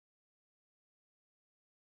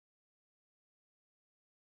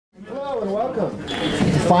Hello and welcome.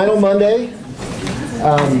 Final Monday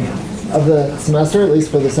of the semester, at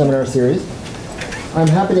least for the seminar series. I'm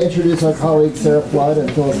happy to introduce our colleagues Sarah Flood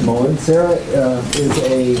and Phyllis Moen. Sarah is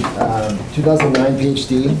a 2009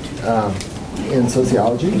 PhD in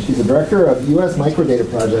sociology. She's a director of U.S. microdata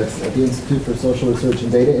projects at the Institute for Social Research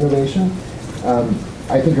and Data Innovation.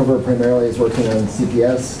 I think of her primarily as working on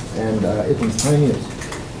CPS and IFM's time use.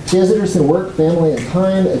 She has interest in work, family, and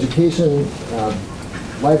time, education,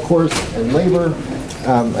 life course, and labor,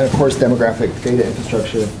 and of course demographic data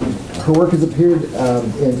infrastructure. Her work has appeared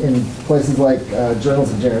in places like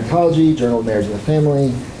Journals of Gerontology, Journal of Marriage and the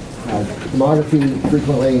Family, Demography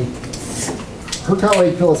frequently. Her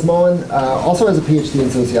colleague Phyllis Moen also has a PhD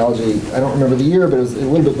in sociology. I don't remember the year, but it was a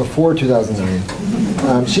little bit before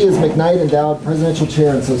 2009. She is McKnight Endowed Presidential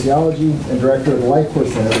Chair in Sociology and Director of the Life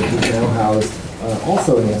Course Center, which is now housed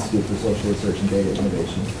also in the Institute for Social Research and Data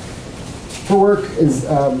Innovation. Her work is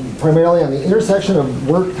primarily on the intersection of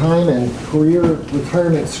work, time, and career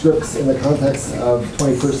retirement scripts in the context of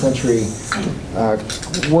 21st century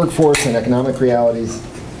workforce and economic realities.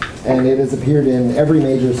 And it has appeared in every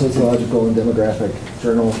major sociological and demographic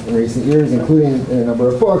journal in recent years, including in a number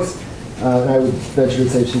of books. And I would venture to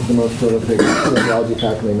say she's the most prolific sociology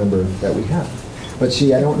faculty member that we have. But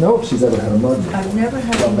I don't know if she's ever had a mug. I've never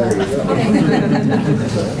had a mug.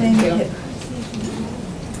 Thank you.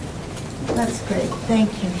 That's great. Thank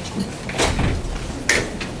you.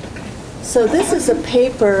 So this is a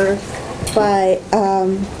paper by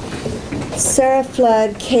Sarah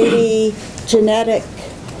Flood, Katie, Genetic,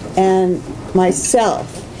 and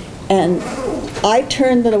myself. And I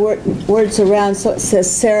turned the words around so it says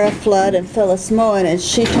Sarah Flood and Phyllis Moen, and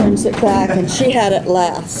she turns it back, and she had it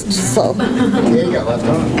last. So Katie got left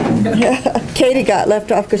off. Yeah, Katie got left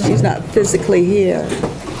off because she's not physically here.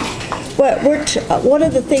 But one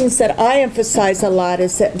of the things that I emphasize a lot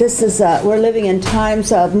is that this is we're living in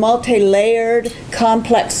times of multi-layered,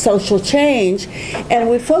 complex social change,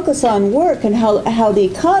 and we focus on work and how the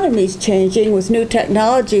economy is changing with new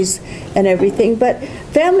technologies and everything. But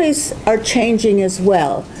families are changing as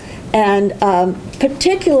well, and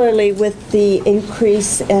particularly with the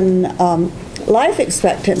increase in life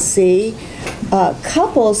expectancy,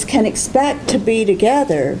 couples can expect to be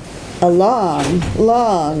together a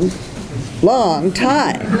long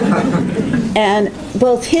time. And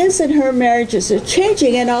both his and her marriages are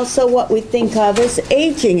changing, and also what we think of as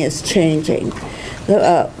aging is changing.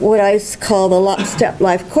 What I call the lockstep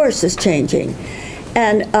life course is changing.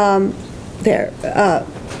 And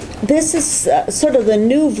this is sort of the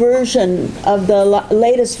new version of the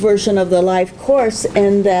latest version of the life course,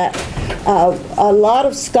 in that a lot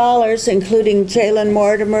of scholars, including Jalen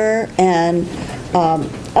Mortimer and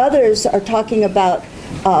others, are talking about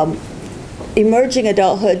emerging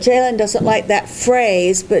adulthood. Jalen doesn't like that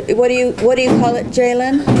phrase, but what do you call it,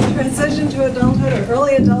 Jalen? Transition to adulthood or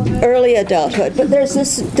early adulthood? Early adulthood. But there's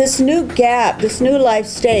this new gap, this new life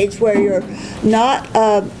stage where you're not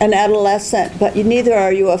an adolescent, but neither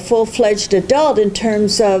are you a full-fledged adult in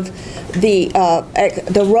terms of the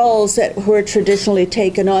roles that were traditionally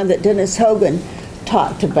taken on that Dennis Hogan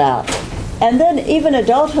talked about. And then even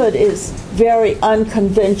adulthood is very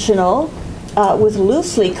unconventional, with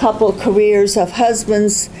loosely coupled careers of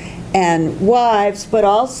husbands and wives, but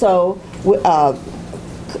also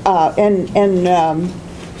in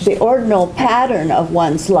the ordinal pattern of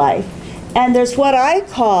one's life. And there's what I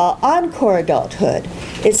call encore adulthood.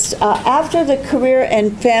 It's after the career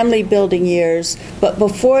and family building years, but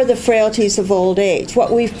before the frailties of old age.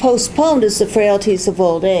 What we've postponed is the frailties of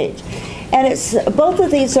old age. And both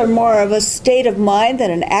of these are more of a state of mind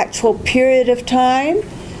than an actual period of time.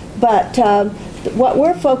 But what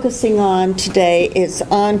we're focusing on today is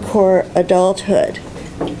encore adulthood.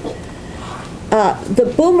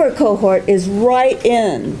 The boomer cohort is right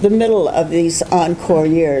in the middle of these encore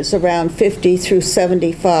years, around 50 through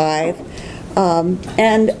 75.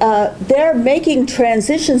 And they're making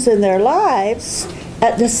transitions in their lives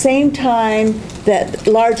at the same time that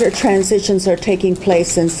larger transitions are taking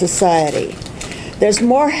place in society. There's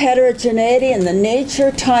more heterogeneity in the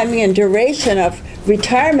nature, timing, and duration of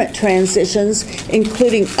retirement transitions,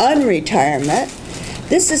 including unretirement.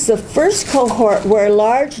 This is the first cohort where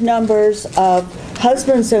large numbers of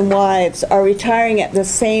husbands and wives are retiring at the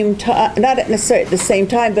same time, not necessarily at the same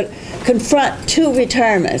time, but confront two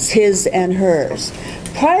retirements, his and hers.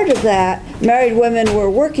 Prior to that, married women were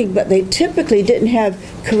working, but they typically didn't have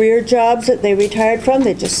career jobs that they retired from.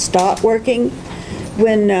 They just stopped working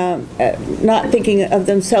when not thinking of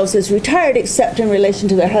themselves as retired, except in relation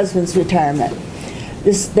to their husband's retirement.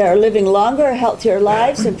 They're living longer, healthier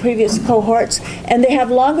lives than previous cohorts, and they have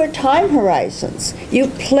longer time horizons. You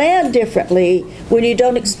plan differently when you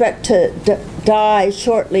don't expect to die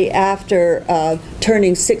shortly after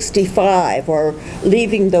turning 65 or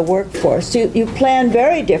leaving the workforce. You plan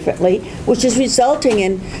very differently, which is resulting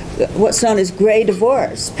in what's known as gray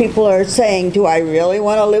divorce. People are saying, do I really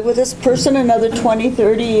want to live with this person another 20,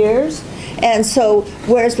 30 years? And so,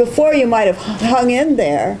 whereas before you might have hung in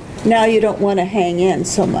there, now you don't want to hang in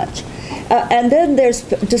so much. And then there's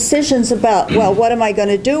decisions about, well, what am I going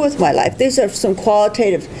to do with my life? These are some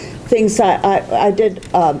qualitative things. I did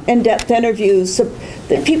in-depth interviews.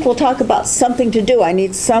 That people talk about something to do. I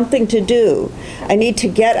need something to do. I need to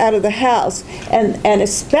get out of the house. And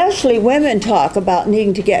especially women talk about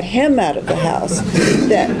needing to get him out of the house.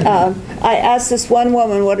 That I asked this one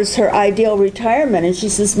woman, what is her ideal retirement? And she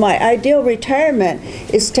says, my ideal retirement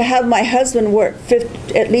is to have my husband work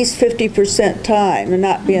at least 50% time and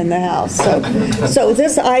not be in the house. So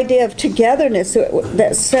this idea of togetherness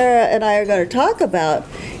that Sarah and I are going to talk about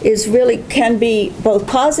is really can be both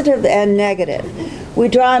positive and negative. We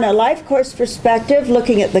draw on a life course perspective,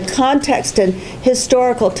 looking at the context and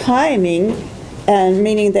historical timing, and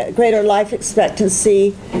meaning that greater life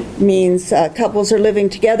expectancy means couples are living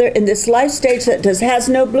together in this life stage that has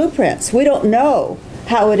no blueprints. We don't know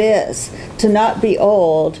how it is to not be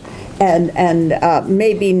old and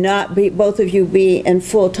maybe not be, both of you be in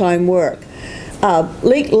full-time work.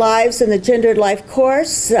 Linked lives in the gendered life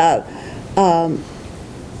course.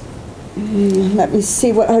 Let me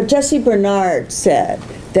see what Jesse Bernard said,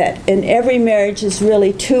 that in every marriage is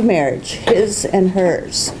really two marriages, his and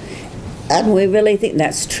hers. And we really think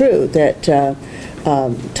that's true, that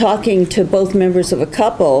talking to both members of a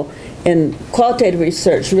couple in qualitative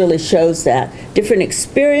research really shows that. Different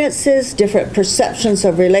experiences, different perceptions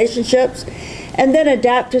of relationships, and then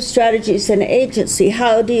adaptive strategies and agency.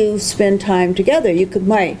 How do you spend time together? You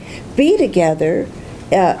might be together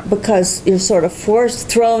because you're sort of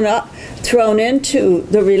thrown into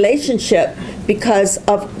the relationship because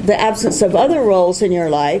of the absence of other roles in your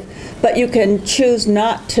life, but you can choose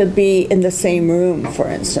not to be in the same room, for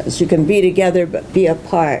instance. You can be together but be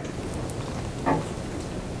apart.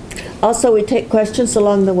 Also, we take questions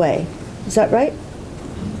along the way. Is that right?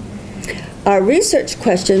 Our research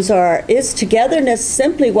questions are, is togetherness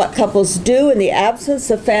simply what couples do in the absence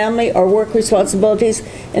of family or work responsibilities?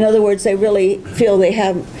 In other words, they really feel they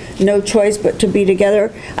have no choice but to be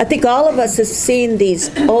together. I think all of us have seen these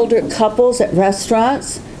older couples at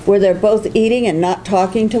restaurants where they're both eating and not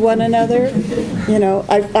talking to one another. You know,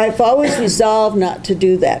 I've always resolved not to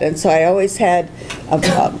do that, and so I always had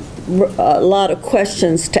a lot of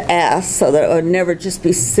questions to ask so that I would never just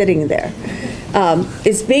be sitting there.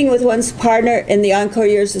 Is being with one's partner in the Encore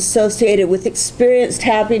years associated with experienced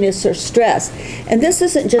happiness or stress? And this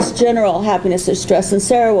isn't just general happiness or stress, and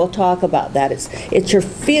Sarah will talk about that. It's your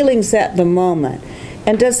feelings at the moment.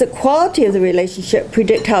 And does the quality of the relationship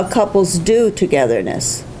predict how couples do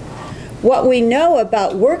togetherness? What we know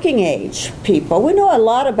about working age people, we know a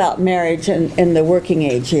lot about marriage in the working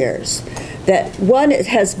age years. That one, it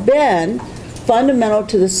has been fundamental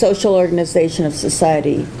to the social organization of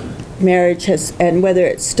society. Marriage has, and whether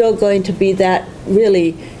it's still going to be that,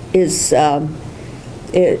 really is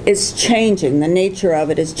it's changing. The nature of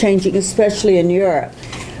it is changing, especially in Europe.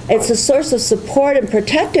 It's a source of support and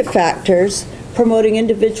protective factors promoting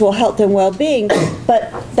individual health and well-being,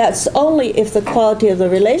 but that's only if the quality of the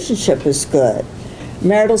relationship is good.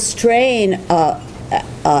 Marital strain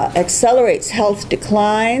accelerates health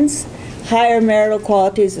declines. Higher marital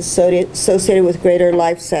quality is associated with greater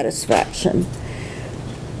life satisfaction.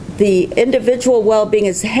 The individual well-being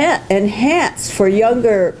is enhanced for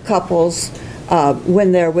younger couples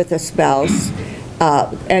when they're with a spouse,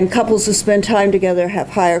 and couples who spend time together have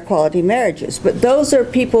higher quality marriages. But those are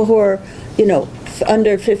people who are, you know,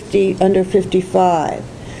 under 50, under 55.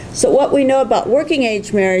 So what we know about working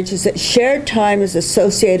age marriage is that shared time is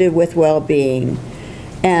associated with well-being,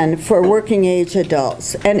 and for working age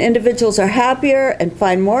adults. And individuals are happier and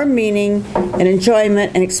find more meaning and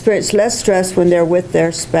enjoyment and experience less stress when they're with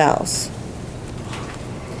their spouse.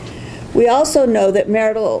 We also know that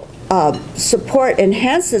marital support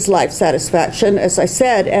enhances life satisfaction, as I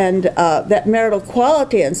said, and that marital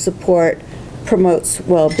quality and support promotes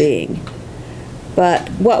well-being. But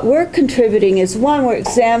what we're contributing is, one, we're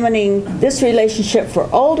examining this relationship for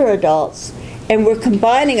older adults, and we're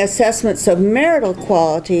combining assessments of marital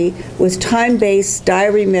quality with time-based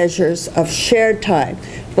diary measures of shared time,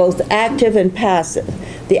 both active and passive.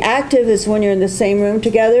 The active is when you're in the same room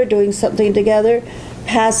together, doing something together.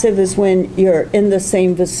 Passive is when you're in the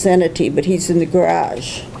same vicinity, but he's in the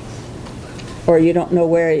garage or you don't know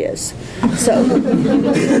where he is. So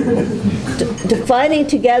defining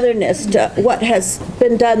togetherness, what has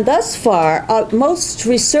been done thus far, most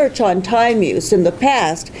research on time use in the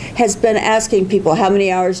past has been asking people, how many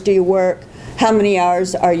hours do you work? How many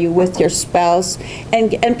hours are you with your spouse?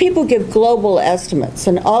 And people give global estimates,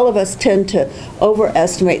 and all of us tend to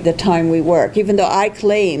overestimate the time we work, even though I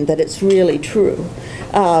claim that it's really true,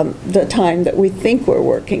 the time that we think we're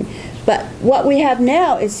working. But what we have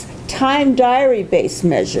now is time diary-based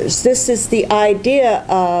measures. This is the idea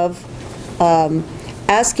of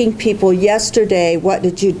asking people yesterday, what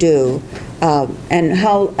did you do?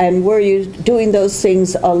 And were you doing those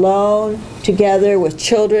things alone, together, with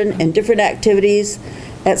children, in different activities,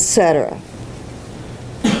 etc.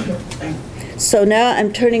 So now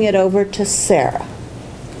I'm turning it over to Sarah.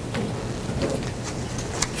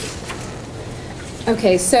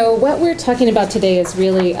 Okay, so what we're talking about today is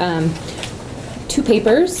really two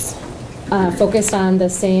papers focused on the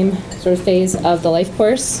same sort of phase of the life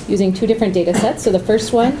course using two different data sets. So the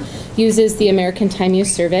first one uses the American Time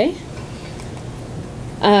Use Survey.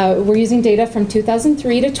 We're using data from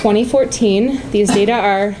 2003 to 2014. These data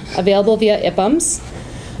are available via IPUMS.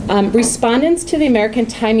 Respondents to the American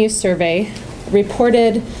Time Use Survey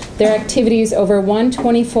reported their activities over one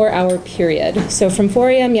 24-hour period. So from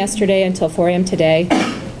 4 a.m. yesterday until 4 a.m. today,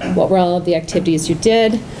 what were all of the activities you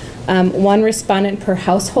did? One respondent per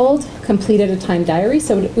household completed a time diary.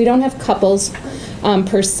 So we don't have couples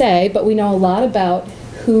per se, but we know a lot about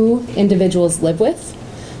who individuals live with.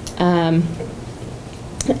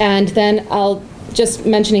 And then I'll just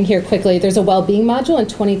mentioning here quickly, there's a well-being module in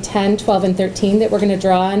 2010, 12, and 13 that we're going to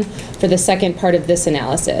draw on for the second part of this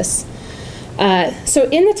analysis. So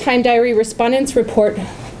in the time diary, respondents report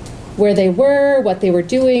where they were, what they were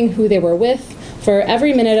doing, who they were with for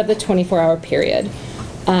every minute of the 24-hour period.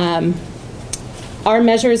 Our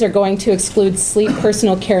measures are going to exclude sleep,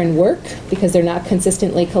 personal care, and work because they're not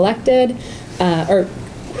consistently collected, or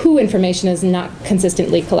who information is not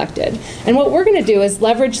consistently collected. And what we're going to do is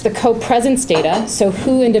leverage the co-presence data, so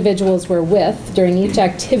who individuals were with during each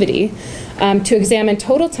activity, to examine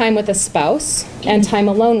total time with a spouse and time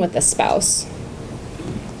alone with a spouse.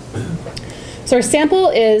 So our sample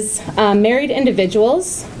is married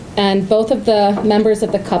individuals, and both of the members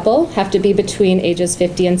of the couple have to be between ages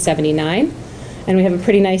 50 and 79. And we have a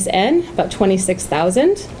pretty nice N, about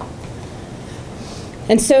 26,000.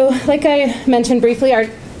 And so, like I mentioned briefly, our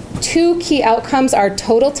two key outcomes are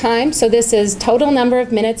total time. So this is total number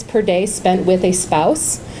of minutes per day spent with a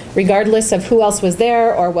spouse, regardless of who else was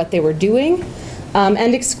there or what they were doing.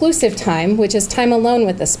 And exclusive time, which is time alone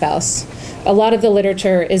with the spouse. A lot of the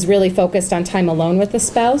literature is really focused on time alone with the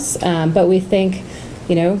spouse, but we think,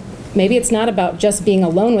 you know, maybe it's not about just being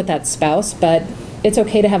alone with that spouse, but it's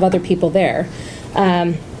okay to have other people there.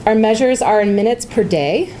 Our measures are in minutes per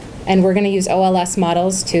day, and we're going to use OLS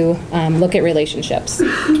models to look at relationships.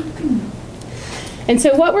 And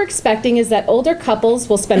so what we're expecting is that older couples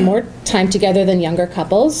will spend more time together than younger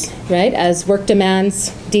couples, right? As work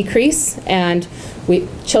demands decrease and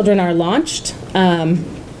children are launched,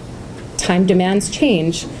 time demands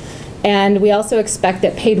change. And we also expect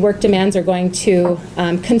that paid work demands are going to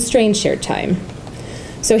constrain shared time.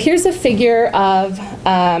 So here's a figure of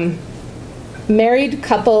married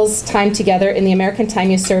couples' time together in the American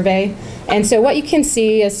Time Use Survey. And so what you can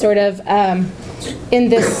see is sort of in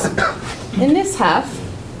this half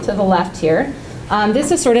to the left here,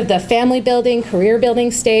 this is sort of the family building, career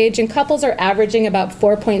building stage, and couples are averaging about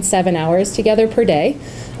 4.7 hours together per day.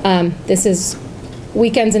 This is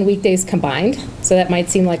weekends and weekdays combined, so that might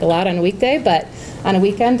seem like a lot on a weekday, but on a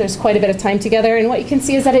weekend there's quite a bit of time together. And what you can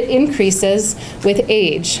see is that it increases with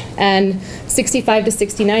age, and 65 to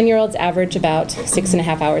 69-year-olds average about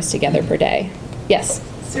 6.5 hours together per day. Yes?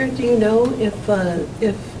 Sir, do you know if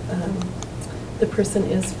the person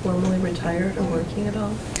is formally retired or working at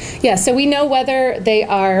all? Yeah, so we know whether they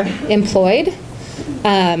are employed,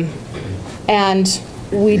 and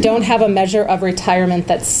we don't have a measure of retirement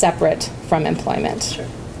that's separate from employment. Sure.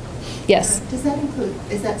 Yes? Does that include,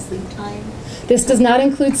 is that sleep time? This does not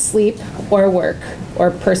include sleep or work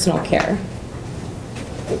or personal care.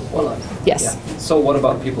 Yes? Yeah. So what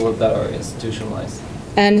about people that are institutionalized?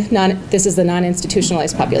 And this is the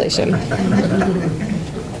non-institutionalized population.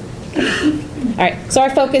 All right, so our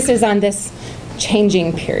focus is on this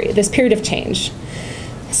changing period, this period of change.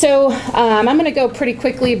 So I'm going to go pretty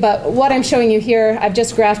quickly, but what I'm showing you here, I've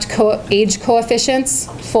just graphed age coefficients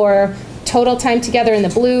for total time together in the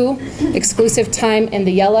blue, exclusive time in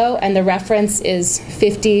the yellow, and the reference is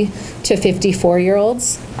 50 to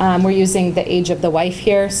 54-year-olds. We're using the age of the wife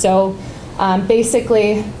here. So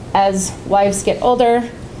basically, as wives get older,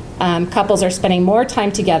 couples are spending more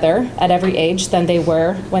time together at every age than they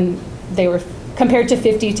were when they were compared to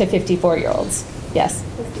 50 to 54-year-olds. Yes?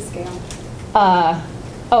 What's the scale?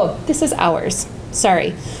 Oh, this is hours.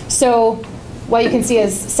 Sorry. So what you can see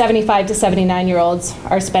is 75 to 79-year-olds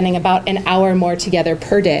are spending about an hour more together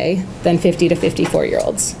per day than 50 to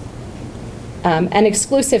 54-year-olds. And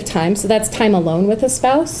exclusive time, so that's time alone with a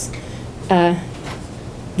spouse,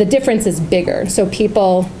 the difference is bigger. So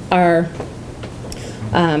people are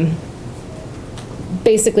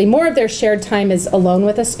basically more of their shared time is alone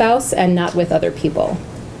with a spouse and not with other people.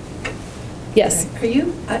 Yes?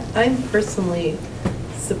 I'm personally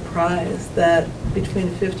surprised that between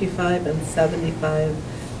 55 and 75,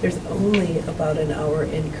 there's only about an hour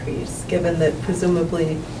increase, given that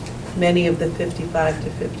presumably many of the 55 to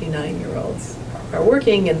 59-year-olds are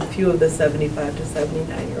working and few of the 75 to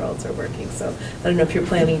 79-year-olds are working. So I don't know if you're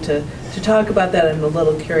planning to talk about that. I'm a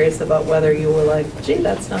little curious about whether you were like, gee,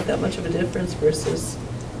 that's not that much of a difference versus...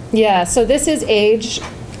 Yeah, so this is age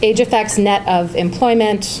effects net of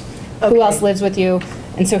employment, Okay. who else lives with you.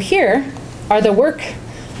 And so here are the work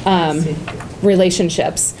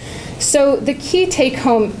relationships. So the key take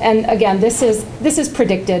home, and again, this is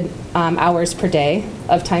predicted hours per day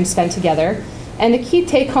of time spent together. And the key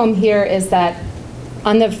take home here is that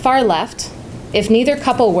on the far left, if neither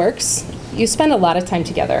couple works, you spend a lot of time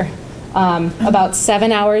together. About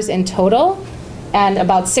 7 hours in total, and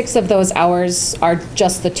about 6 of those hours are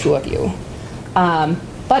just the two of you.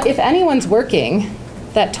 But if anyone's working,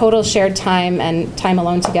 that total shared time and time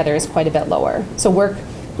alone together is quite a bit lower. So work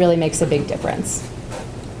really makes a big difference.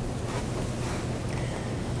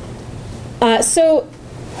 So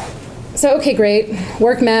okay, great.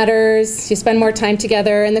 Work matters. You spend more time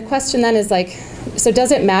together. And the question then is like, so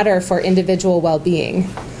does it matter for individual well-being?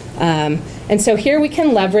 And so here we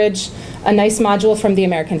can leverage a nice module from the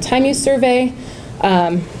American Time Use Survey.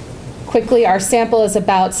 Quickly, our sample is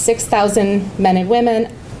about 6,000 men and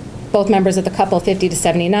women, both members of the couple 50 to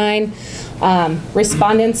 79.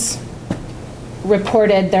 Respondents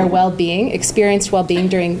reported their well-being, experienced well-being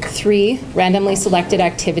during 3 randomly selected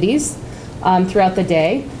activities throughout the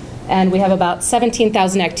day. And we have about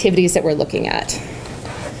 17,000 activities that we're looking at.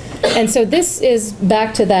 And so this is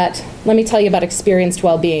back to that, let me tell you about experienced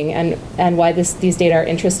well-being and why these data are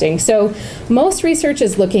interesting. So most research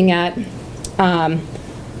is looking at, on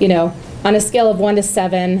a scale of 1 to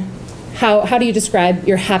 7, how do you describe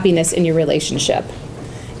your happiness in your relationship?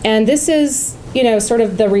 And this is, sort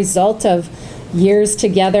of the result of years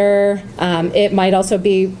together. It might also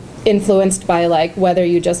be influenced by like whether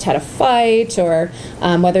you just had a fight or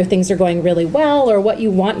whether things are going really well or what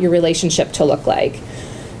you want your relationship to look like.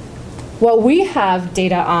 What we have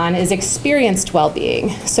data on is experienced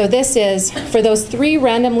well-being. So this is for those 3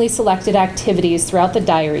 randomly selected activities throughout the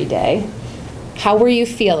diary day. How were you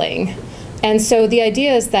feeling? And so the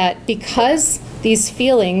idea is that because these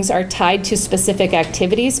feelings are tied to specific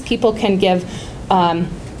activities, people can give,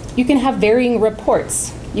 you can have varying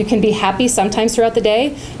reports. You can be happy sometimes throughout the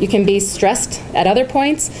day. You can be stressed at other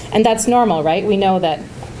points, and that's normal, right? We know that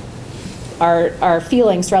our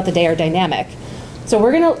feelings throughout the day are dynamic. So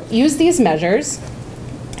we're going to use these measures,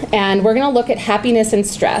 and we're going to look at happiness and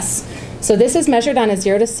stress. So this is measured on a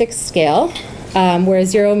 0 to 6 scale, where a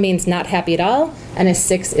 0 means not happy at all, and a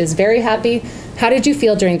 6 is very happy. How did you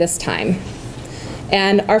feel during this time?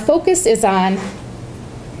 And our focus is on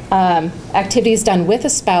activities done with a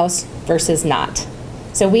spouse versus not.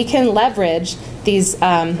 So we can leverage these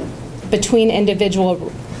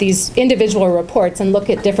these individual reports and look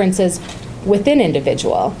at differences within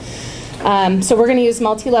individual. So we're going to use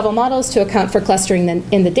multi-level models to account for clustering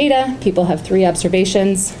in the data. People have 3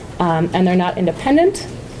 observations, and they're not independent.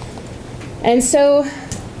 And so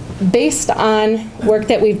based on work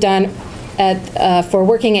that we've done for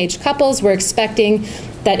working age couples, we're expecting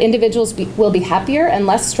that individuals will be happier and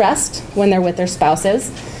less stressed when they're with their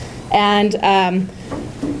spouses, and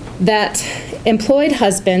that employed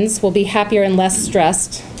husbands will be happier and less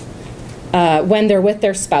stressed when they're with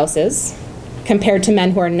their spouses compared to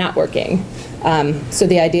men who are not working. So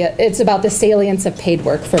the idea, it's about the salience of paid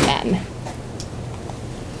work for men.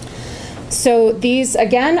 So these,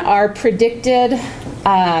 again, are predicted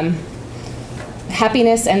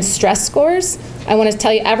happiness and stress scores. I want to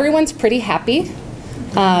tell you, everyone's pretty happy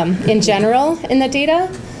in general in the data,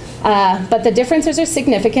 but the differences are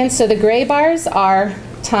significant. So the gray bars are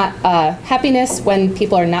happiness when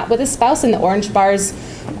people are not with a spouse, and the orange bars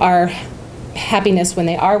are happiness when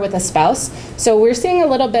they are with a spouse. So we're seeing a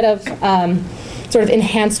little bit of sort of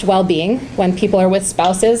enhanced well-being when people are with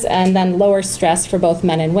spouses, and then lower stress for both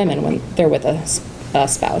men and women when they're with a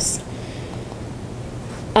spouse.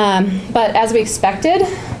 But as we expected,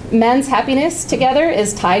 men's happiness together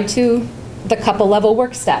is tied to the couple level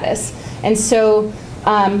work status. And so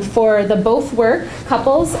for the both work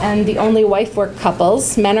couples and the only wife work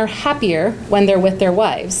couples, men are happier when they're with their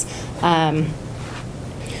wives.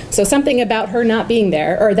 So something about her not being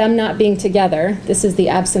there, or them not being together, this is the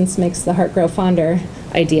absence makes the heart grow fonder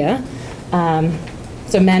idea.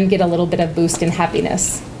 So men get a little bit of boost in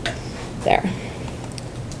happiness there.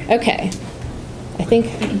 Okay, I think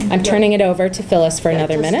I'm turning it over to Phyllis for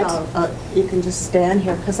another minute. You can just stand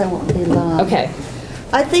here because I won't be long. Okay.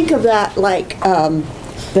 I think of that like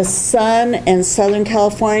the sun in Southern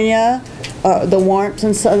California, the warmth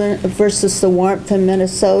in Southern versus the warmth in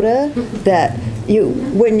Minnesota. That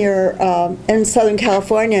when you're in Southern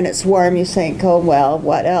California and it's warm, you think, oh well,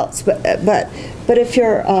 what else? But if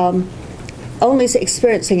you're only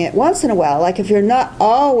experiencing it once in a while, like if you're not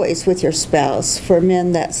always with your spouse, for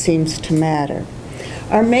men that seems to matter.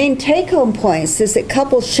 Our main take-home points is that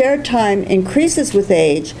couples' shared time increases with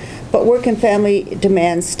age, but work and family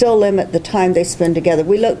demands still limit the time they spend together.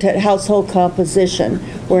 We looked at household composition.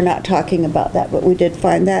 We're not talking about that, but we did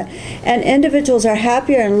find that. And individuals are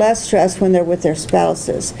happier and less stressed when they're with their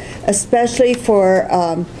spouses, especially for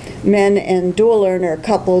men in dual earner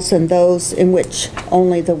couples and those in which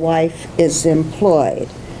only the wife is employed.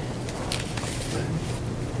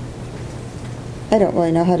 I don't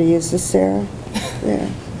really know how to use this, Sarah.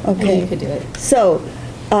 There. Okay. You could do it. So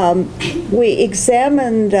we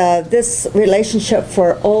examined this relationship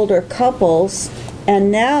for older couples,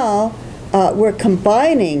 and now we're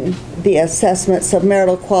combining the assessments of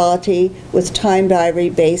marital quality with time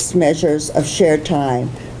diary-based measures of shared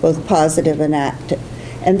time, both positive and active.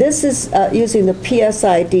 And this is using the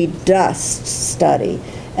PSID DUST study.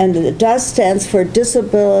 And the DUST stands for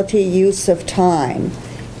Disability Use of Time.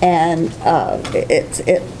 And it's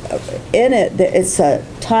a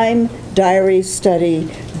time diary study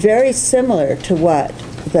very similar to what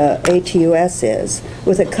the ATUS is,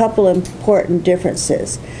 with a couple important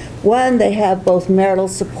differences. One, they have both marital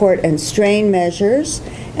support and strain measures,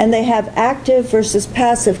 and they have active versus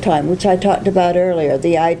passive time, which I talked about earlier,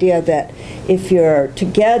 the idea that if you're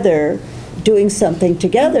together, doing something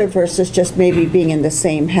together versus just maybe being in the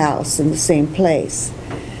same house, in the same place.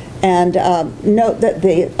 And note that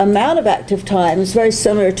the amount of active time is very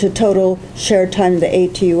similar to total shared time in the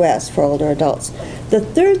ATUS for older adults. The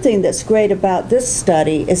third thing that's great about this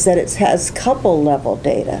study is that it has couple-level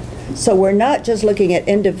data. So we're not just looking at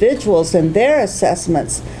individuals and their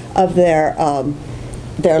assessments of their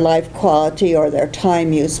life quality or their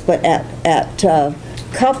time use, but at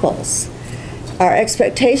couples. Our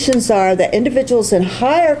expectations are that individuals in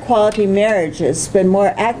higher quality marriages spend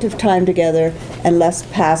more active time together and less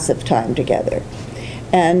passive time together.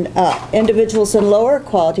 And individuals in lower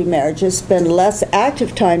quality marriages spend less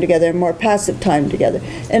active time together and more passive time together.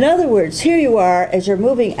 In other words, here you are, as you're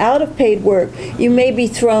moving out of paid work, you may be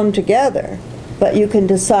thrown together, but you can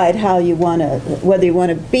decide how you want to, whether you want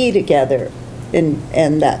to be together in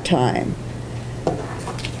that time.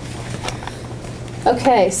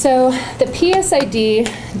 Okay, so the PSID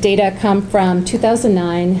data come from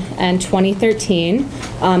 2009 and 2013.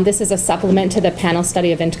 This is a supplement to the panel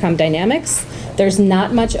study of income dynamics. There's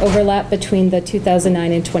not much overlap between the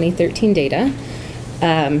 2009 and 2013 data.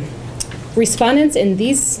 Respondents in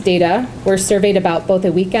these data were surveyed about both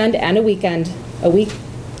a weekend and a weekday.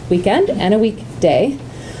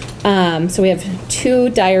 So we have 2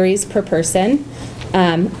 diaries per person.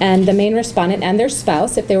 And the main respondent and their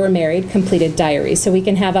spouse, if they were married, completed diaries. So we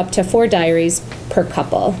can have up to 4 diaries per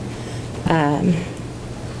couple.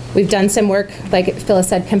 We've done some work, like Phyllis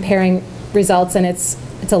said, comparing results, and it's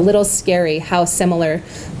a little scary how similar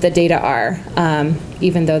the data are,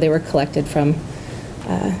 even though they were collected from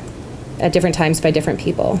at different times by different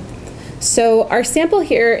people. So our sample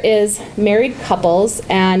here is married couples,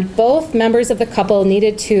 and both members of the couple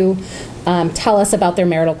needed to tell us about their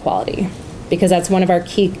marital quality, because that's one of our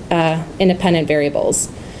key independent variables.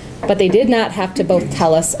 But they did not have to both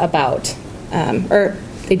tell us about, or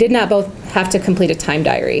they did not both have to complete a time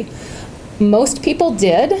diary. Most people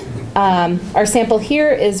did. Our sample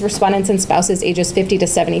here is respondents and spouses ages 50 to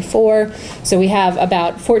 74. So we have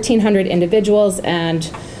about 1,400 individuals and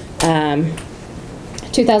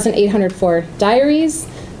 2,804 diaries.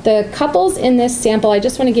 The couples in this sample, I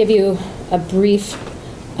just want to give you a brief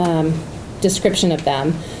description of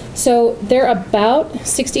them. So they're about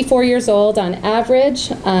 64 years old on average.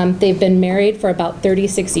 They've been married for about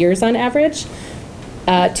 36 years on average.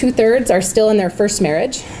 2/3 are still in their first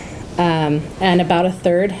marriage, and about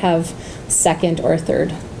 1/3 have second or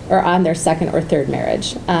third, or on their second or third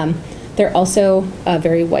marriage. They're also a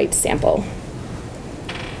very white sample.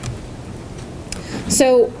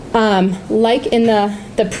 So Like in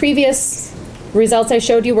the previous results I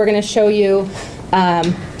showed you, we're going to show you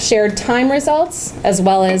shared time results as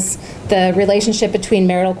well as the relationship between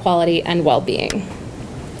marital quality and well-being.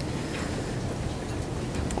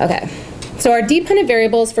 Okay, so our dependent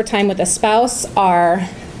variables for time with a spouse are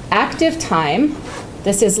active time.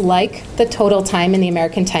 This is like the total time in the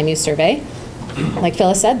American Time Use Survey. Like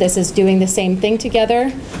Phyllis said, this is doing the same thing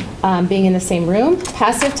together, being in the same room.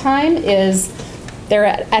 Passive time is they're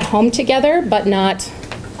at home together, but not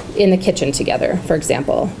in the kitchen together, for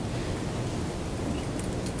example.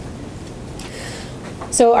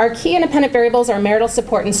 So our key independent variables are marital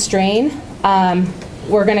support and strain.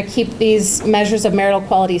 We're going to keep these measures of marital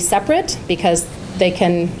quality separate because you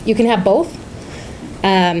can have both.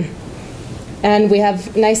 And we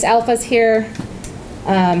have nice alphas here.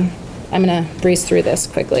 I'm going to breeze through this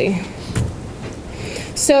quickly.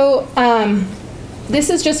 So this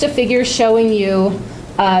is just a figure showing you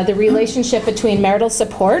the relationship between marital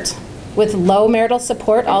support with low marital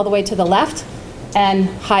support all the way to the left and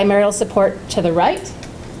high marital support to the right.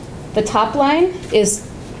 The top line is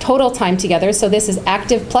total time together, so this is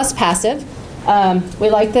active plus passive. We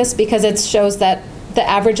like this because it shows that the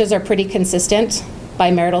averages are pretty consistent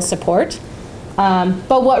by marital support.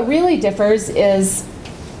 But what really differs is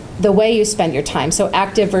the way you spend your time, so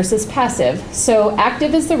active versus passive. So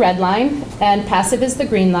active is the red line and passive is the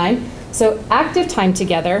green line. So active time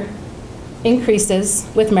together increases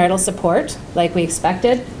with marital support, like we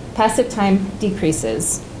expected. Passive time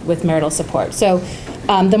decreases with marital support. So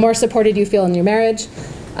the more supported you feel in your marriage,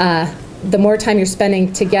 the more time you're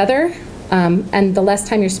spending together, and the less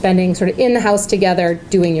time you're spending sort of in the house together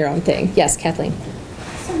doing your own thing. Yes, Kathleen?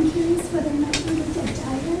 So I'm curious whether or not you looked at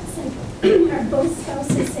diets, like are both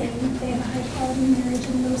spouses saying they have a high quality marriage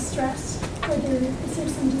and low stress, or is there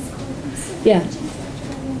some discordance? Yeah.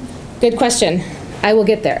 Good question. I will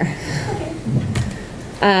get there.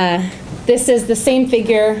 Okay. This is the same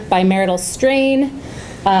figure by marital strain.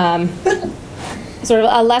 Sort of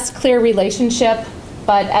a less clear relationship,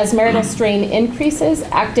 but as marital strain increases,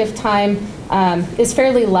 active time is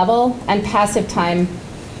fairly level and passive time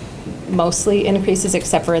mostly increases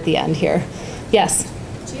except for at the end here. Yes?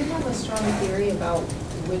 Do you have a strong theory about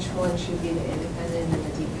which one should be the independent and the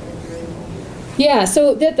dependent variable? Yeah,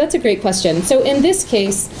 so that's a great question. So in this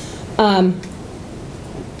case,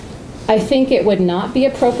 I think it would not be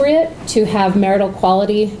appropriate to have marital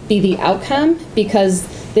quality be the outcome because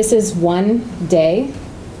this is one day,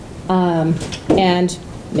 and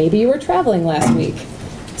maybe you were traveling last week,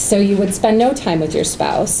 so you would spend no time with your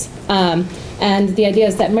spouse. And the idea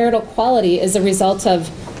is that marital quality is a result of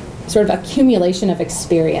sort of accumulation of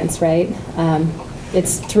experience, right?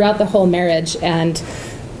 It's throughout the whole marriage, and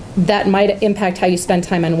that might impact how you spend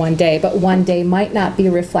time on one day, but one day might not be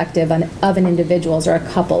reflective of an individual's or a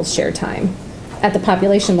couple's shared time. At the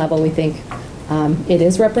population level, we think it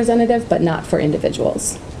is representative, but not for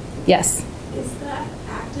individuals. Yes? Is that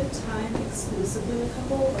active time exclusively a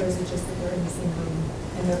couple, or is it just that they're in the same room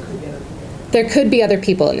and there could be other people? There could be other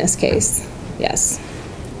people in this case, yes.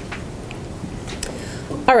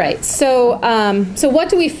 All right, so what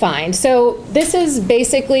do we find? So this is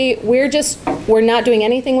basically, we're not doing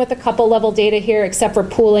anything with the couple level data here except for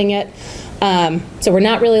pooling it. So we're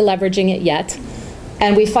not really leveraging it yet.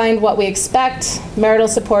 And we find what we expect. Marital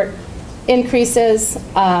support increases,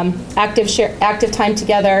 active time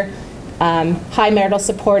together. High marital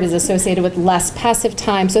support is associated with less passive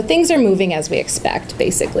time. So things are moving as we expect,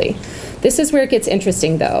 basically. This is where it gets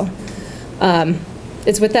interesting, though.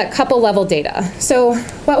 It's with that couple level data. So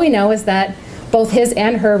what we know is that both his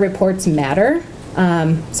and her reports matter.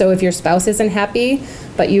 So if your spouse isn't happy,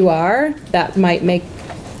 but you are, that might make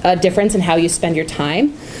a difference in how you spend your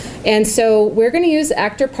time. And so we're going to use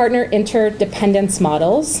actor-partner interdependence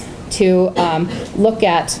models to look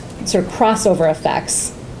at sort of crossover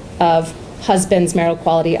effects of husband's marital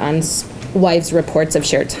quality on wives' reports of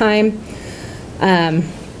shared time. And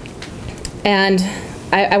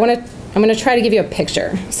I'm going to try to give you a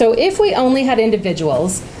picture. So if we only had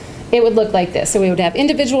individuals, it would look like this. So we would have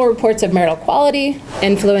individual reports of marital quality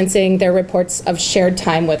influencing their reports of shared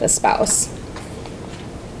time with a spouse.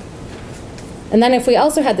 And then if we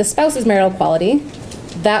also had the spouse's marital quality,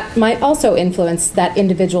 that might also influence that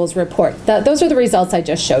individual's report. Those are the results I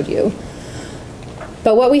just showed you.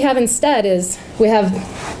 But what we have instead is we have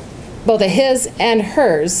both a his and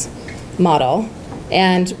hers model,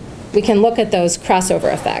 and we can look at those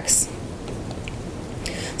crossover effects.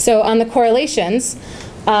 So on the correlations,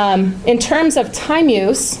 in terms of time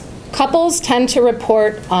use, couples tend to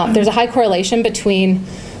report, there's a high correlation between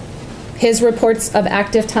his reports of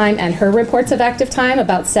active time and her reports of active time,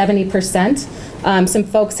 about 70%. Some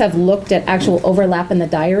folks have looked at actual overlap in the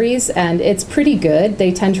diaries, and it's pretty good.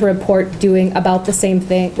 They tend to report doing about the same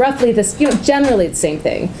thing, roughly this, generally the same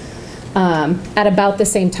thing, at about the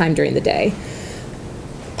same time during the day.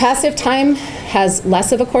 Passive time has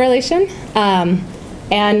less of a correlation,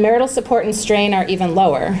 and marital support and strain are even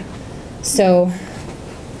lower. So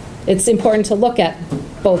it's important to look at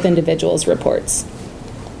both individuals' reports.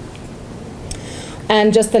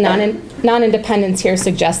 And just the non-independence here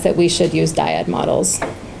suggests that we should use dyad models.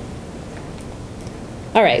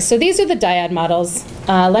 All right, so these are the dyad models.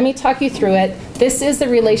 Let me talk you through it. This is the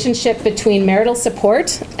relationship between marital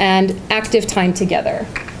support and active time together.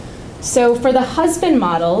 So for the husband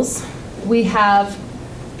models, we have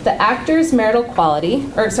the actor's marital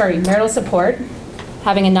support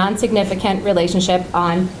having a non-significant relationship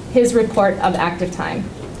on his report of active time.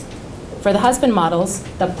 For the husband models,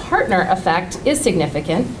 the partner effect is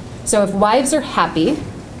significant. So if wives are happy,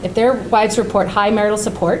 if their wives report high marital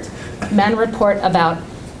support, men report about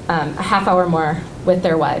a half hour more with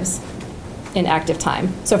their wives in active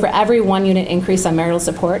time. So for every 1 unit increase on marital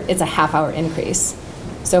support, it's a half hour increase.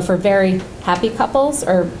 So for very happy couples,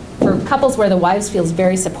 or for couples where the wives feels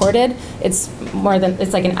very supported, it's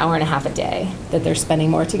like an hour and a half a day that they're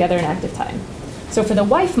spending more together in active time. So for the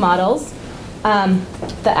wife models,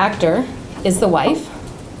 the actor is the wife,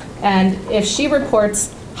 and if she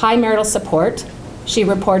reports high marital support, she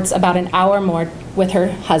reports about an hour more with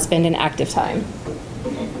her husband in active time.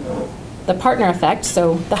 The partner effect,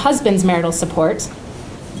 so the husband's marital support,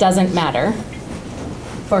 doesn't matter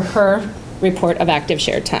for her report of active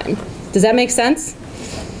shared time. Does that make sense?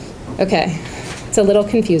 Okay, it's a little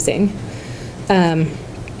confusing.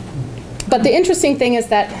 But the interesting thing is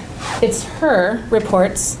that it's her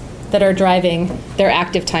reports that are driving their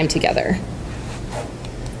active time together.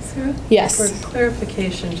 Sarah? Yes. For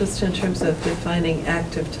clarification, just in terms of defining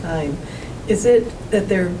active time, is it that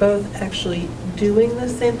they're both actually doing the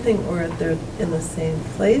same thing, or they're in the same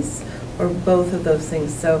place, or both of those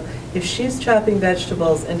things? So if she's chopping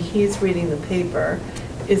vegetables and he's reading the paper,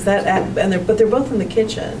 is that, but they're both in the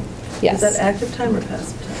kitchen. Yes. Is that active time or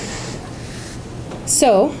passive time?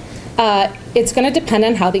 So it's going to depend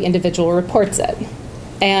on how the individual reports it.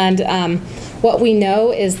 And what we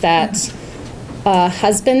know is that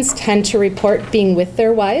husbands tend to report being with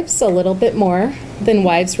their wives a little bit more than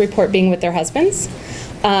wives report being with their husbands.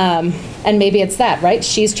 And maybe it's that, right?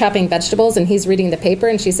 She's chopping vegetables and he's reading the paper,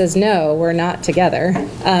 and she says, no, we're not together.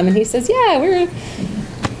 And he says, yeah, we're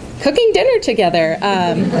cooking dinner together.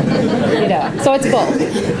 So it's both.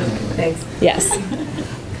 Thanks. Yes.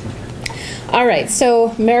 All right,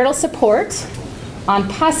 so marital support on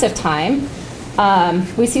passive time,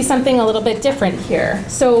 we see something a little bit different here.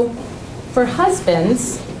 So for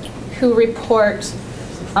husbands who report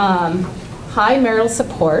high marital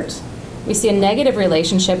support, we see a negative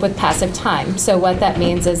relationship with passive time. So what that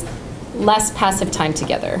means is less passive time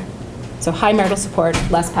together. So high marital support,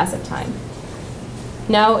 less passive time.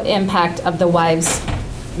 No impact of the wife's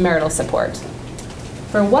marital support.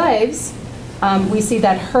 For wives, we see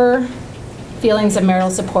that her feelings of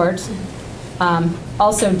marital support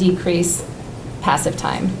also decrease passive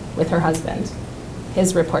time with her husband.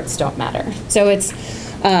 His reports don't matter. So it's,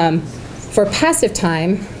 for passive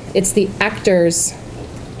time, it's the actor's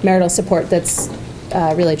marital support that's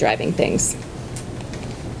really driving things.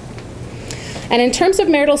 And in terms of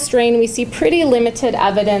marital strain, we see pretty limited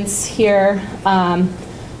evidence here.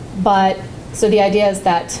 So the idea is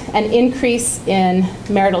that an increase in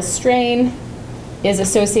marital strain is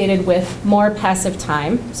associated with more passive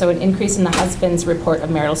time. So an increase in the husband's report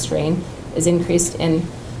of marital strain is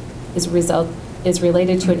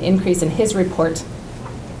related to an increase in his report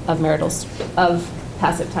of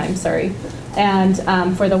passive time.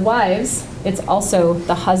 And for the wives, it's also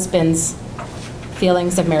the husband's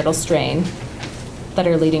feelings of marital strain that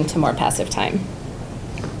are leading to more passive time.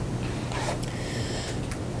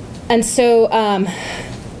 And so,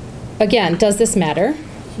 again, does this matter?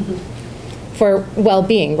 For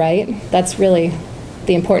well-being, right? That's really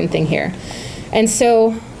the important thing here. And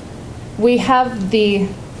so we have the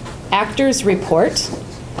actor's report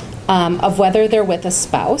of whether they're with a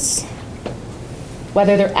spouse,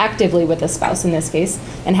 whether they're actively with a spouse in this case,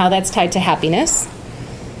 and how that's tied to happiness.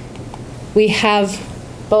 We have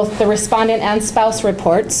both the respondent and spouse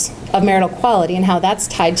reports of marital quality and how that's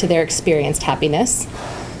tied to their experienced happiness.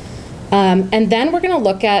 And then we're going to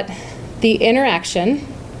look at the interaction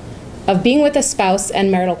of being with a spouse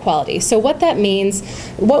and marital quality. So what that means,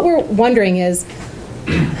 what we're wondering is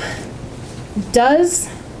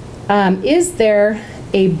is there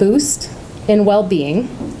a boost in well-being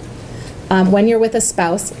when you're with a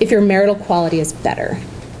spouse if your marital quality is better.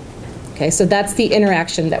 Okay, so that's the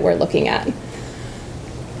interaction that we're looking at.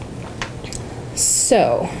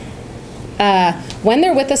 So, when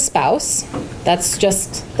they're with a spouse, that's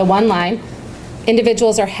just the one line,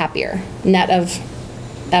 individuals are happier, net of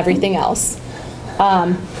everything else.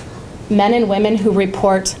 Men and women who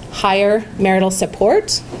report higher marital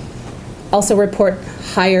support also report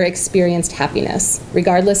higher experienced happiness,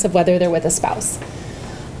 regardless of whether they're with a spouse.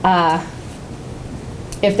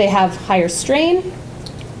 If they have higher strain,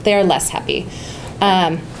 they are less happy.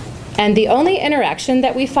 And the only interaction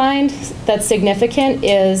that we find that's significant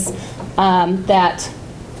is that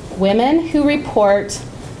women who report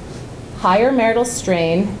higher marital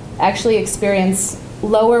strain actually experience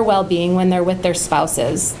lower well-being when they're with their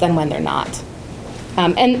spouses than when they're not.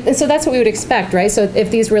 And so that's what we would expect, right? So if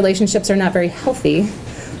these relationships are not very healthy,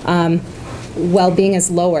 well-being is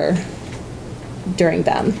lower during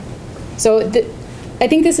them. So I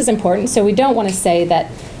think this is important. So we don't want to say that,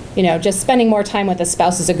 you know, just spending more time with a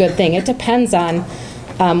spouse is a good thing. It depends on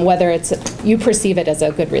whether you perceive it as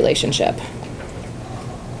a good relationship.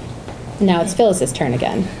 Now it's Phyllis's turn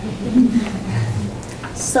again.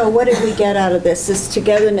 So what did we get out of this? Is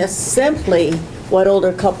togetherness simply what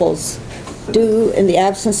older couples do in the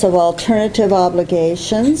absence of alternative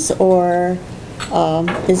obligations, or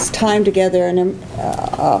is time together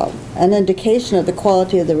an indication of the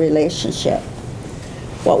quality of the relationship?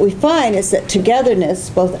 What we find is that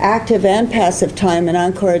togetherness, both active and passive time in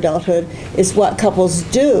Encore Adulthood, is what couples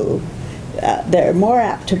do. They're more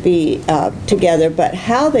apt to be together, but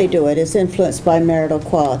how they do it is influenced by marital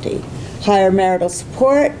quality. Higher marital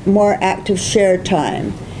support, more active shared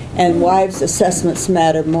time, and wives' assessments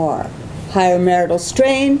matter more. Higher marital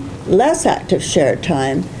strain, less active shared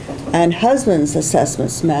time, and husbands'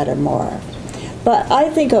 assessments matter more. But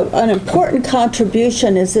I think an important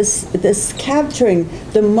contribution is this capturing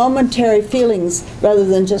the momentary feelings rather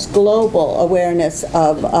than just global awareness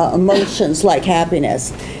of emotions like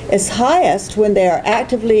happiness. It's highest when they are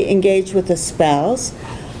actively engaged with a spouse.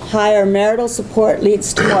 Higher marital support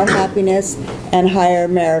leads to more happiness, and higher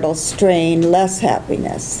marital strain, less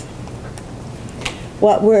happiness.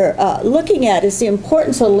 What we're looking at is the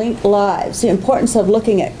importance of linked lives, the importance of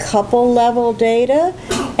looking at couple-level data,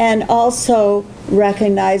 and also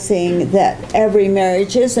recognizing that every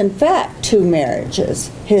marriage is, in fact, two marriages,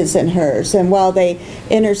 his and hers. And while they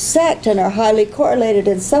intersect and are highly correlated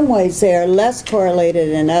in some ways, they are less correlated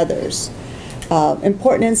in others.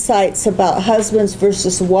 Important insights about husbands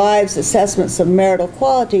versus wives' assessments of marital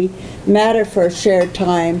quality matter for shared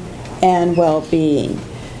time and well-being.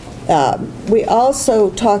 We also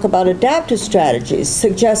talk about adaptive strategies,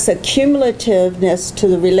 suggests a cumulativeness to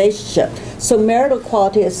the relationship. So marital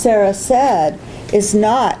quality, as Sarah said, is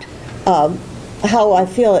not how I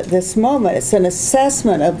feel at this moment. It's an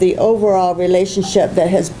assessment of the overall relationship that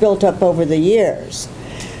has built up over the years.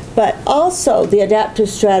 But also the adaptive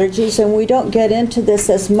strategies, and we don't get into this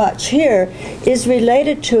as much here, is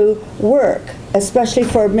related to work, especially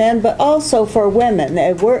for men, but also for women.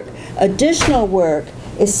 Additional work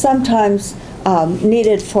is sometimes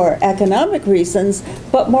needed for economic reasons,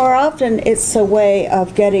 but more often it's a way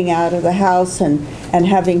of getting out of the house and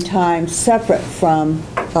having time separate from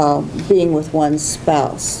being with one's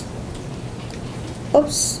spouse.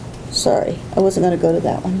 Oops, sorry, I wasn't going to go to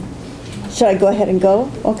that one. Should I go ahead and go?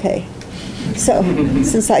 Okay. So,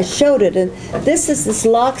 since I showed it, and this is this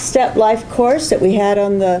lockstep life course that we had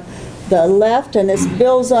on the left, and this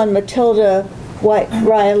builds on Matilda White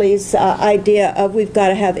Riley's idea of we've got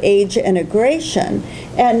to have age integration.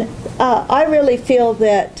 And I really feel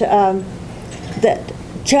that that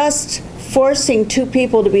just forcing two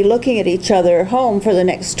people to be looking at each other at home for the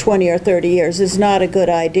next 20 or 30 years is not a good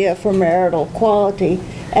idea for marital quality,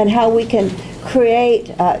 and how we can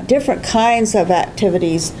create different kinds of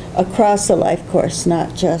activities across the life course,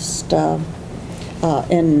 not just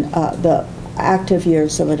in the active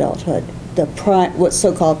years of adulthood, the prime, what's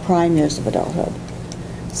so-called prime years of adulthood.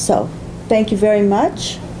 So, thank you very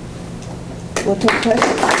much. We'll take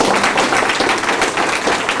questions.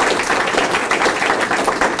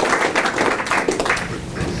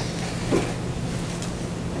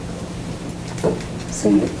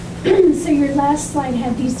 So your last slide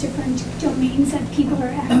had these different domains that people are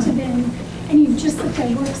active in, and you've just looked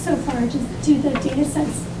at work so far. Do the data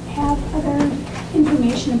sets have other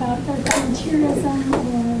information about their volunteerism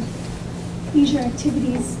or leisure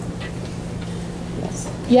activities? Yes.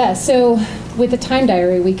 Yeah, so with the time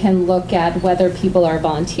diary, we can look at whether people are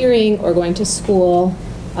volunteering or going to school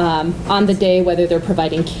on the day, whether they're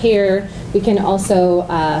providing care. We can also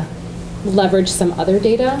leverage some other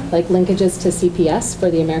data, like linkages to CPS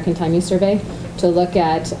for the American Time Use Survey, to look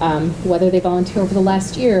at whether they volunteer over the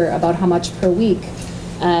last year, about how much per week.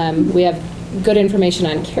 We have good information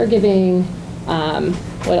on caregiving.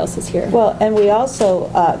 What else is here? Well, and we also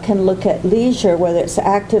can look at leisure, whether it's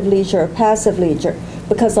active leisure or passive leisure,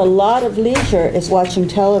 because a lot of leisure is watching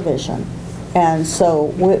television. And so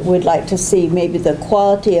we'd like to see maybe the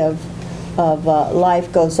quality of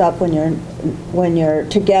life goes up when you're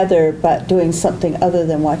together but doing something other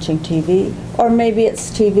than watching TV. Or maybe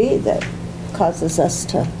it's TV that causes us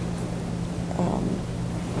to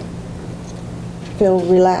feel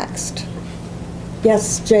relaxed.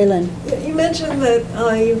 Yes, Jalen. You mentioned that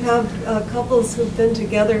you have couples who've been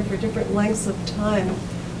together for different lengths of time,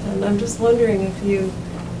 and I'm just wondering if you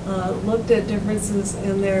looked at differences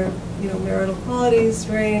in their, marital quality,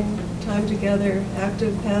 strain, time together,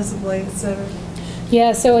 active, passively, etc.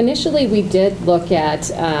 Yeah, so initially we did look at,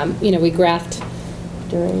 we graphed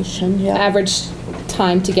Duration, yeah. average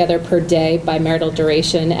time together per day by marital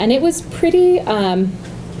duration, and it was pretty, I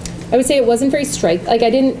would say it wasn't very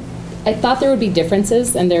I thought there would be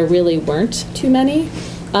differences, and there really weren't too many.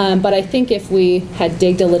 But I think if we had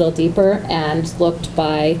digged a little deeper and looked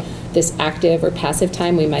by this active or passive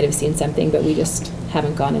time, we might have seen something, but we just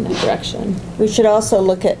haven't gone in that direction. We should also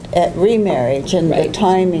look at remarriage and Right. the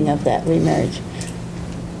timing of that remarriage.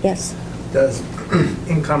 Yes? Does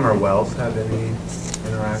income or wealth have any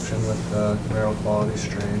interaction with marital quality,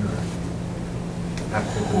 strain, or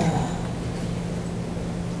activity?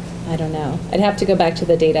 I don't know. I'd have to go back to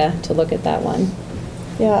the data to look at that one.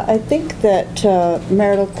 Yeah, I think that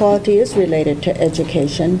marital quality is related to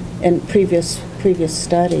education in previous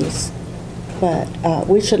studies. But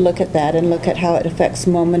we should look at that and look at how it affects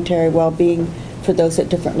momentary well-being for those at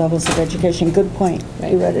different levels of education. Good point.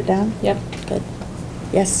 Right. You wrote it down? Yep. Good.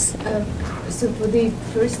 Yes? So for the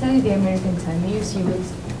first study, the American Time Use, you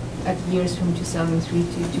looked at years from 2003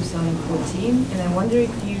 to 2014, and I wonder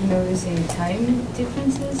if you notice any time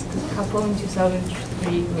differences, because a couple in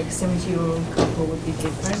 2003, like 70-year-old couple would be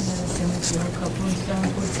different than a 70-year-old couple in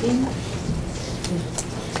 2014.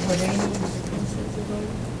 Were there any differences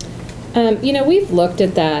at all? We've looked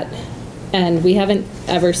at that, and we haven't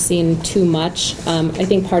ever seen too much. I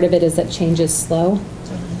think part of it is that change is slow.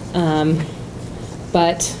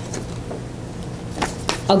 But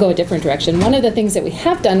I'll go a different direction. One of the things that we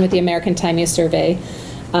have done with the American Time Use Survey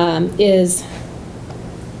is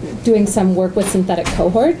doing some work with synthetic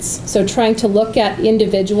cohorts. So trying to look at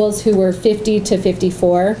individuals who were 50 to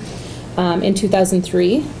 54 in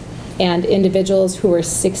 2003 and individuals who were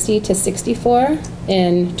 60 to 64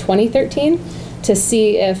 in 2013 to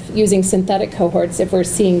see if, using synthetic cohorts, if we're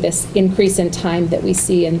seeing this increase in time that we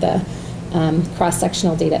see in the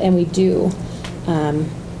cross-sectional data, and we do.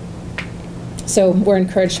 So we're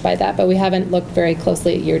encouraged by that, but we haven't looked very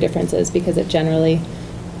closely at year differences because it generally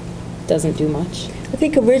doesn't do much. I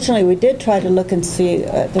think originally we did try to look and see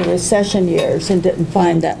the recession years and didn't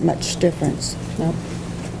find that much difference. Nope.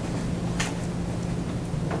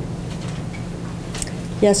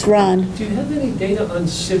 Yes, Ron? Do you have any data on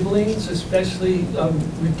siblings, especially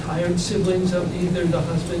retired siblings of either the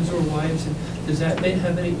husbands or wives? And does that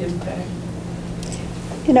have any impact?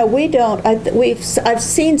 We don't. I've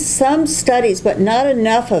seen some studies, but not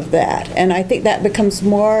enough of that. And I think that becomes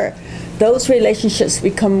more, those relationships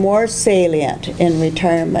become more salient in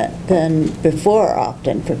retirement than before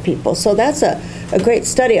often for people. So that's a great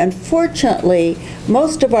study. Unfortunately,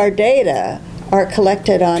 most of our data are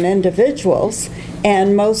collected on individuals,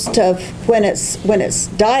 and most of, when it's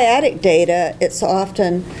dyadic data, it's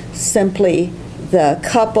often simply the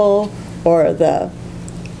couple or the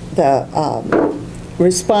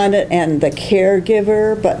respondent and the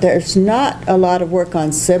caregiver, but there's not a lot of work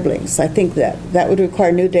on siblings. I think that would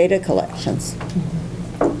require new data collections.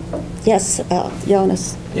 Yes,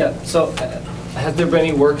 Jonas. Yeah, so has there been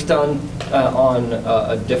any work done on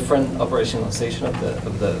a different operationalization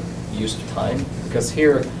of the use of time? Because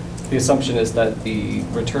here, the assumption is that the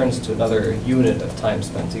returns to another unit of time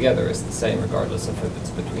spent together is the same regardless of if it's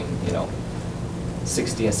between,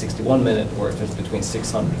 60 and 61 minutes or if it's between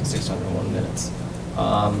 600 and 601 minutes.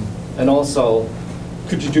 And also,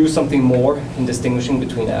 could you do something more in distinguishing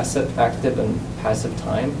between active and passive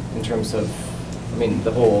time in terms of,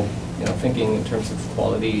 the whole, thinking in terms of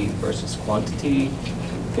quality versus quantity?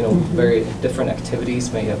 Very different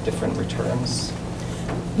activities may have different returns.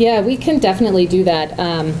 Yeah, we can definitely do that.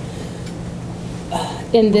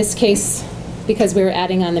 In this case, because we were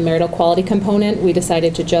adding on the marital quality component, we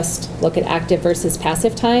decided to just look at active versus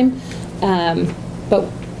passive time. But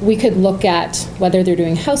we could look at whether they're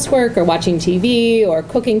doing housework or watching TV or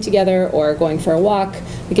cooking together or going for a walk.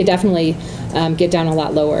 We could definitely get down a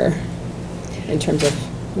lot lower in terms of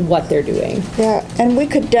what they're doing. Yeah, and we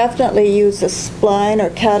could definitely use a spline or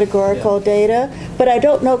categorical data, but I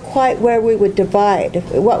don't know quite where we would divide,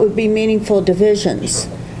 what would be meaningful divisions.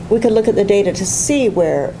 We could look at the data to see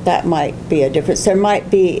where that might be a difference. There might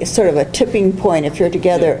be sort of a tipping point if you're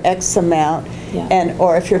together X amount, and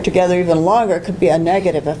or if you're together even longer, it could be a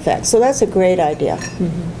negative effect. So that's a great idea.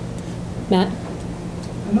 Matt?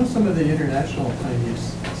 I know some of the international time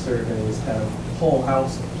use surveys have whole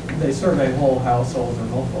house, they survey whole households or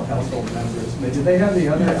multiple household members. But do they have the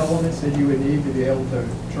other elements that you would need to be able to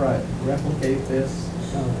try to replicate this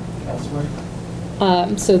elsewhere?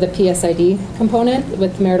 So the PSID component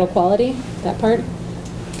with marital quality, that part?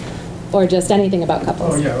 Or just anything about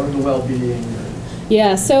couples? Oh yeah, or the well-being.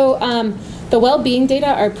 Yeah, so the well-being data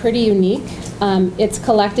are pretty unique. It's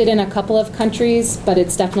collected in a couple of countries, but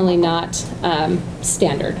it's definitely not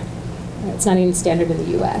standard. It's not even standard in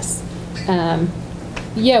the US.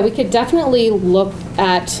 Yeah, we could definitely look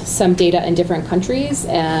at some data in different countries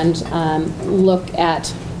and look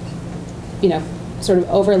at, you know, sort of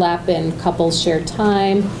overlap in couples shared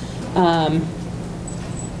time,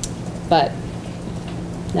 but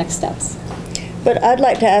next steps. But I'd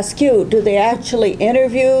like to ask you, do they actually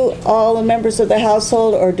interview all the members of the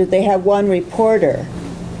household, or do they have one reporter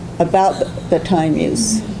about the time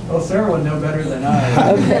use? Well, Sarah would know better than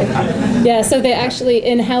I. Okay. Yeah, so they actually,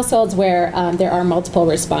 in households where there are multiple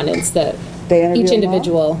respondents, that each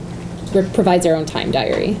individual provides their own time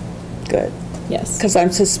diary. Good. Yes. Because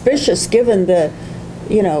I'm suspicious, given the,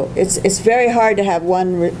 you know, it's very hard to have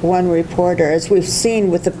one reporter, as we've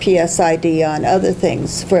seen with the PSID on other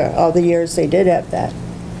things for all the years they did have that.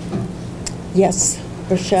 Yes,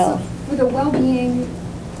 Rochelle. So for the well-being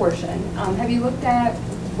portion, have you looked at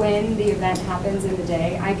when the event happens in the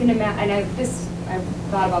day? I can imagine, and I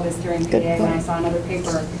thought about this during PA when I saw another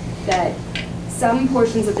paper, that some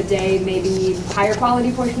portions of the day may be higher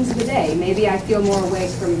quality portions of the day. Maybe I feel more awake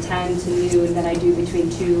from 10 to noon than I do between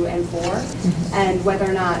 2 and 4, and whether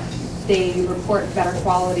or not they report better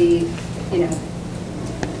quality, you know,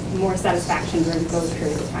 more satisfaction during those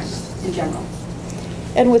periods of time in general.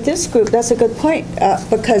 And with this group, that's a good point,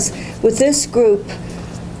 because with this group,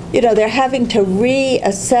 you know, they're having to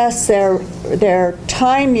reassess their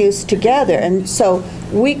time use together, and so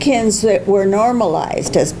weekends that were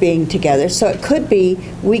normalized as being together. So it could be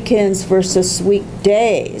weekends versus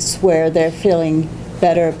weekdays where they're feeling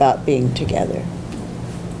better about being together.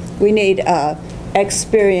 We need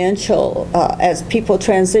experiential, as people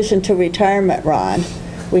transition to retirement, Ron,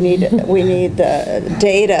 we need the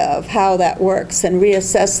data of how that works and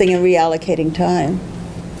reassessing and reallocating time.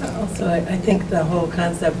 Also, I think the whole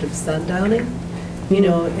concept of sundowning, you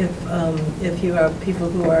know, if you have people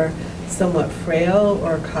who are somewhat frail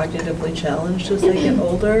or cognitively challenged as they get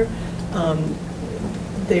older,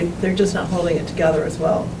 they're just not holding it together as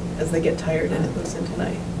well as they get tired and it moves into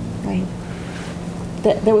night. Right.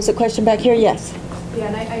 There was a question back here, yes. Yeah,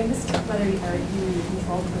 and I missed whether you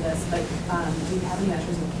controlled for this, but do you have any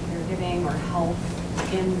measures of caregiving or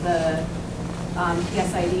health in the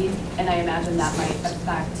PSID? And I imagine that might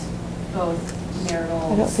affect both marital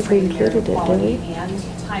quality and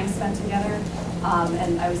time spent together.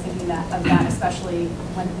 And I was thinking of that especially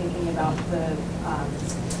when thinking about the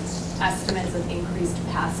estimates of increased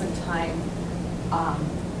passive time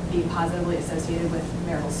being positively associated with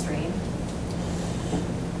marital strain.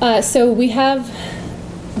 So we have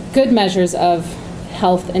good measures of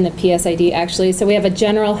health in the PSID, actually. So we have a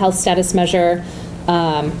general health status measure,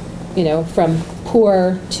 you know, from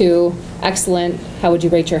poor to excellent. How would you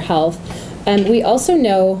rate your health? And we also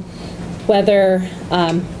know whether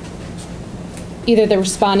either the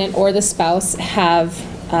respondent or the spouse have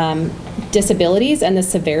disabilities and the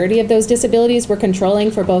severity of those disabilities. We're controlling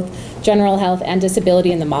for both general health and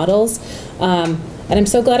disability in the models. And I'm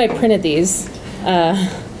so glad I printed these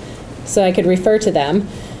so I could refer to them.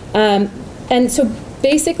 And so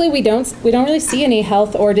basically we don't really see any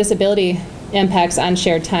health or disability impacts on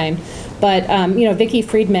shared time. But you know, Vicki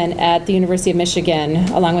Friedman at the University of Michigan,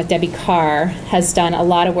 along with Debbie Carr, has done a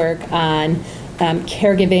lot of work on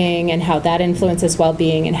caregiving and how that influences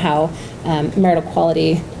well-being, and how marital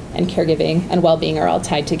quality and caregiving and well-being are all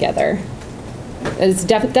tied together. It's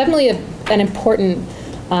definitely an important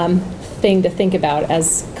thing to think about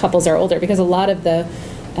as couples are older, because a lot of the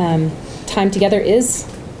time together is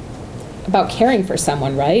about caring for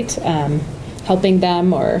someone, right? Helping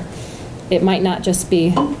them, or it might not just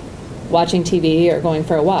be watching TV or going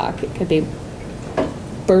for a walk. It could be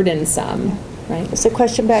burdensome. Right, is the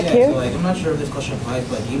question back yeah, here? So like, I'm not sure if this question applies,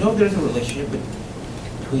 but do you know if there's a relationship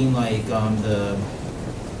between like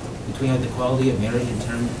between like the quality of marriage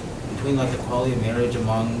between like the quality of marriage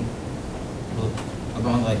among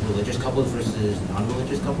like religious couples versus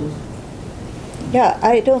non-religious couples? Yeah,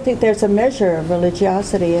 I don't think there's a measure of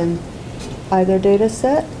religiosity in either data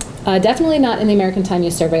set. Definitely not in the American Time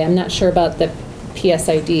Use Survey. I'm not sure about the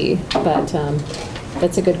PSID, but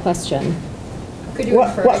that's a good question. Could you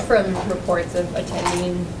infer from reports of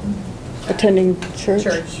attending church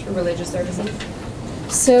or religious services?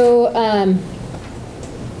 So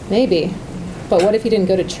maybe, but what if you didn't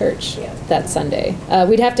go to church that Sunday?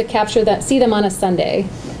 We'd have to capture that, see them on a Sunday,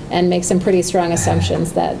 and make some pretty strong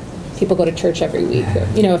assumptions that people go to church every week.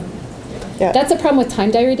 You know, that's the problem with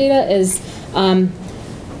time diary data is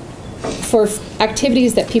for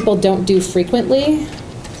activities that people don't do frequently,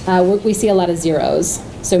 we see a lot of zeros.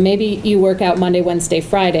 So maybe you work out Monday, Wednesday,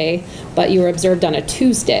 Friday, but you were observed on a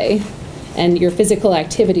Tuesday, and your physical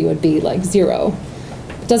activity would be like 0.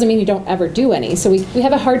 It doesn't mean you don't ever do any. So we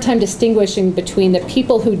have a hard time distinguishing between the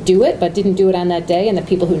people who do it but didn't do it on that day and the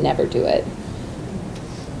people who never do it.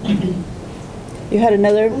 You had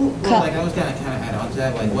another well, like I was gonna kind of add on to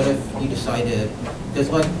that. Like, what if you decide to?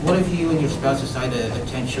 What if you and your spouse decide to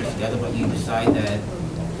attend church together, but you decide that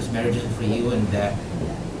this marriage isn't for you, and that,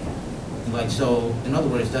 like, so in other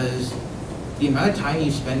words, does the amount of time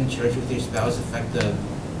you spend in church with your spouse affect the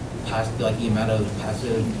amount of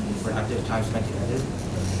passive or active time spent together?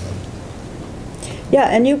 Yeah,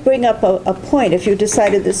 and you bring up a point. If you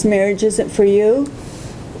decided this marriage isn't for you,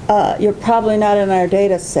 you're probably not in our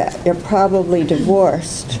data set. You're probably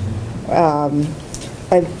divorced.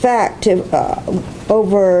 In fact,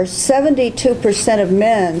 over 72% of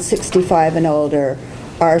men 65 and older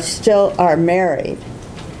are married,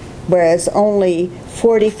 whereas only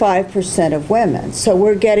 45% of women. So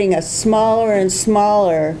we're getting a smaller and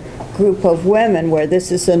smaller group of women where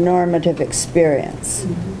this is a normative experience.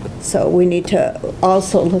 So we need to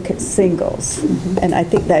also look at singles, and I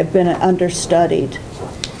think they've been an understudied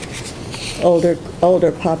older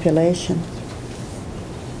population.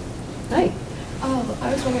 Hi.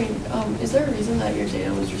 I was wondering, is there a reason that your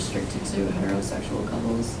data was restricted to heterosexual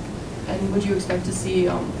couples? And would you expect to see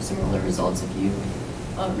similar results if you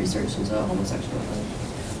researched into homosexual couples?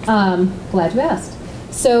 Glad you asked.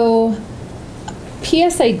 So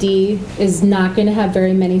PSID is not going to have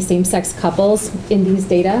very many same-sex couples in these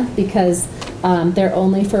data because they're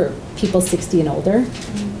only for people 60 and older.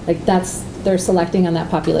 Like they're selecting on that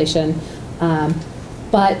population.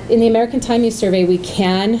 But in the American Time Use Survey, we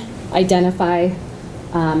can identify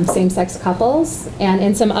same-sex couples, and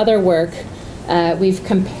in some other work, we've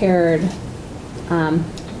compared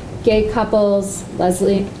gay couples,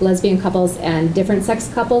 lesbian couples, and different sex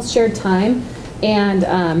couples shared time, and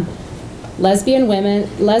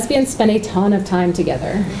lesbians spend a ton of time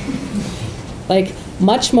together, like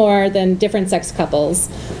much more than different sex couples,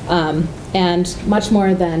 and much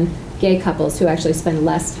more than gay couples who actually spend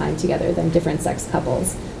less time together than different sex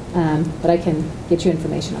couples. But I can get you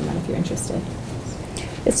information on that if you're interested.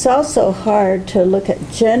 It's also hard to look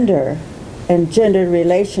at gender and gender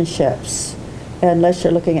relationships unless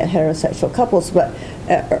you're looking at heterosexual couples. But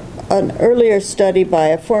an earlier study by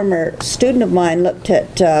a former student of mine looked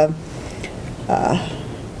at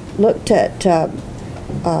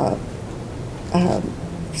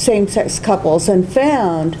same-sex couples and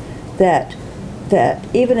found that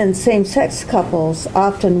even in same-sex couples,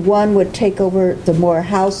 often one would take over the more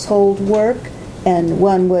household work and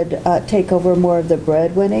one would take over more of the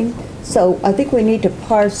breadwinning. So I think we need to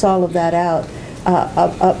parse all of that out,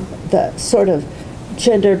 the sort of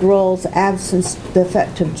gendered roles, absence, the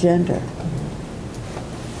effect of gender.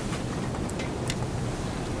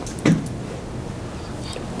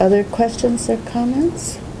 Other questions or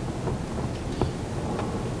comments?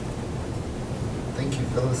 Thank you,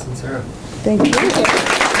 Phyllis and Sarah. Thank you.